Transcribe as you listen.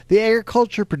The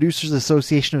Agriculture Producers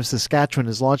Association of Saskatchewan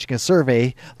is launching a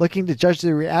survey looking to judge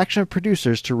the reaction of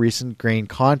producers to recent grain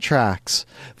contracts.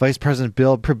 Vice President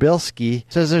Bill Przybylski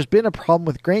says there's been a problem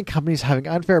with grain companies having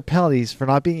unfair penalties for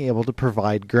not being able to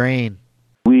provide grain.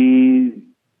 We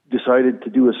decided to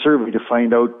do a survey to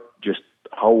find out just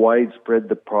how widespread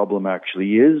the problem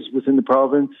actually is within the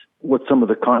province, what some of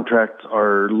the contracts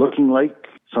are looking like,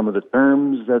 some of the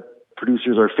terms that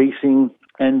producers are facing,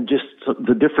 and just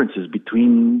the differences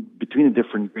between the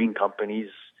different grain companies.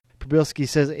 Przybylski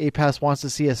says APAS wants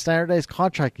to see a standardized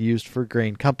contract used for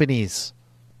grain companies.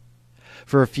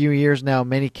 For a few years now,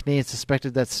 many Canadians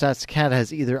suspected that Stats Canada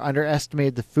has either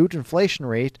underestimated the food inflation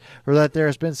rate or that there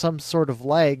has been some sort of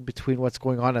lag between what's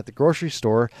going on at the grocery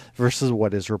store versus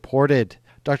what is reported.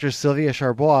 Dr. Sylvia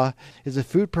Charbois is a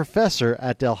food professor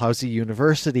at Dalhousie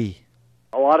University.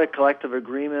 A lot of collective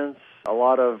agreements, a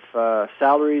lot of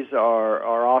salaries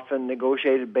are often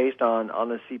negotiated based on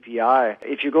the CPI.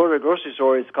 If you go to a grocery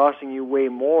store, it's costing you way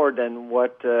more than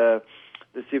what the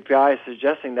CPI is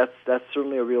suggesting. That's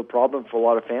certainly a real problem for a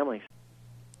lot of families.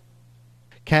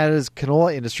 Canada's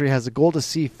canola industry has a goal to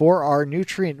see 4R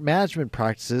nutrient management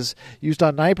practices used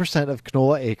on 9% of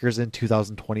canola acres in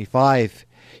 2025.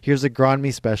 Here's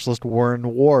agronomy specialist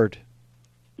Warren Ward.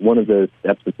 One of the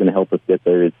steps that's going to help us get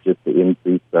there is just to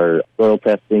increase our soil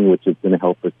testing, which is going to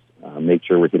help us make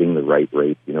sure we're hitting the right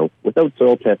rate. Without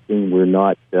soil testing, we're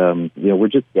not, we're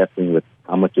just guessing with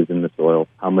how much is in the soil,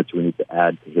 how much we need to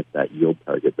add to hit that yield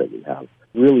target that we have.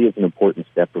 It really is an important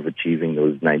step of achieving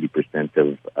those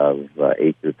 90% of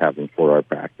acres having 4R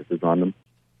practices on them.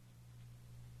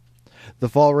 The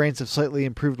fall rains have slightly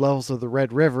improved levels of the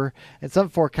Red River, and some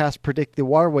forecasts predict the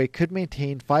waterway could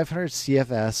maintain 500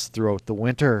 CFS throughout the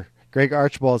winter. Greg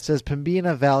Archibald says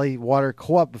Pembina Valley Water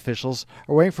Co-op officials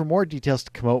are waiting for more details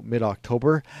to come out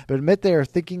mid-October, but admit they are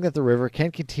thinking that the river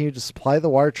can continue to supply the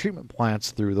water treatment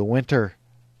plants through the winter.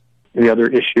 The other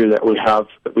issue that we have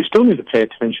that we still need to pay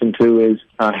attention to is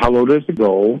how low does it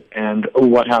go and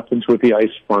what happens with the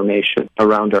ice formation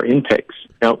around our intakes.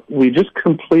 Now, we just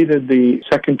completed the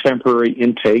second temporary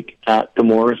intake at the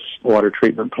Morris Water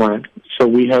Treatment Plant. So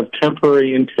we have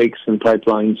temporary intakes and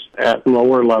pipelines at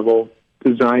lower level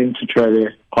designed to try to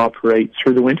operate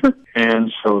through the winter.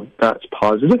 And so that's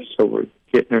positive. So we're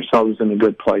getting ourselves in a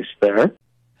good place there.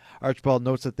 Archibald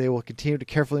notes that they will continue to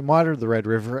carefully monitor the Red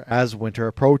River as winter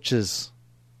approaches.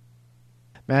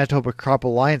 Manitoba Crop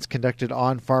Alliance conducted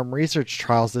on-farm research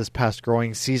trials this past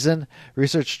growing season.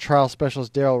 Research trial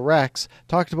specialist Daryl Rex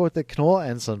talked about the canola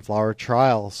and sunflower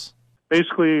trials.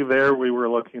 Basically, there we were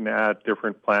looking at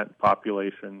different plant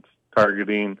populations,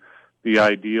 targeting the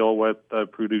ideal what the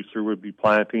producer would be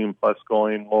planting, plus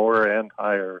going lower and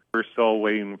higher. We're still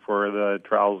waiting for the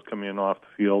trials coming off the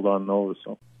field on those.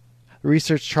 So.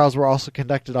 Research trials were also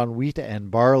conducted on wheat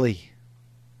and barley.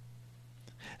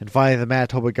 And finally, the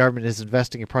Manitoba government is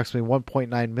investing approximately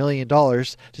 $1.9 million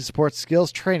to support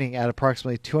skills training at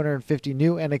approximately 250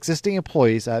 new and existing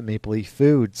employees at Maple Leaf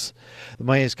Foods. The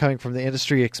money is coming from the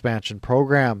Industry Expansion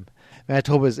Program.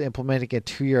 Manitoba is implementing a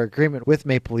 2-year agreement with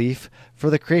Maple Leaf for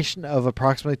the creation of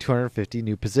approximately 250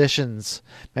 new positions.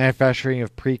 Manufacturing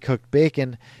of pre-cooked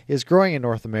bacon is growing in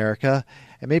North America,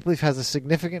 and Maple Leaf has a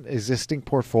significant existing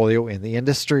portfolio in the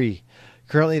industry.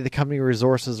 Currently, the company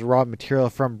resources raw material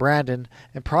from Brandon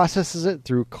and processes it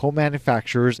through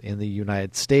co-manufacturers in the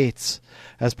United States.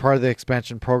 As part of the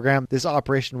expansion program, this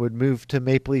operation would move to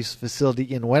Maple Leaf's facility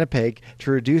in Winnipeg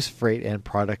to reduce freight and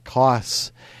product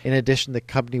costs. In addition, the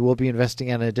company will be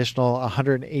investing an additional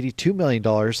 $182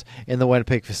 million in the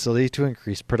Winnipeg facility to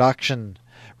increase production.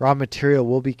 Raw material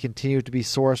will be continued to be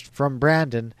sourced from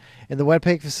Brandon, and the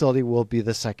Winnipeg facility will be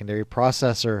the secondary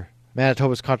processor.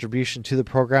 Manitoba's contribution to the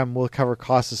program will cover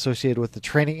costs associated with the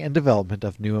training and development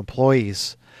of new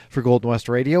employees. For Golden West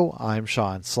Radio, I'm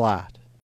Sean Slatt.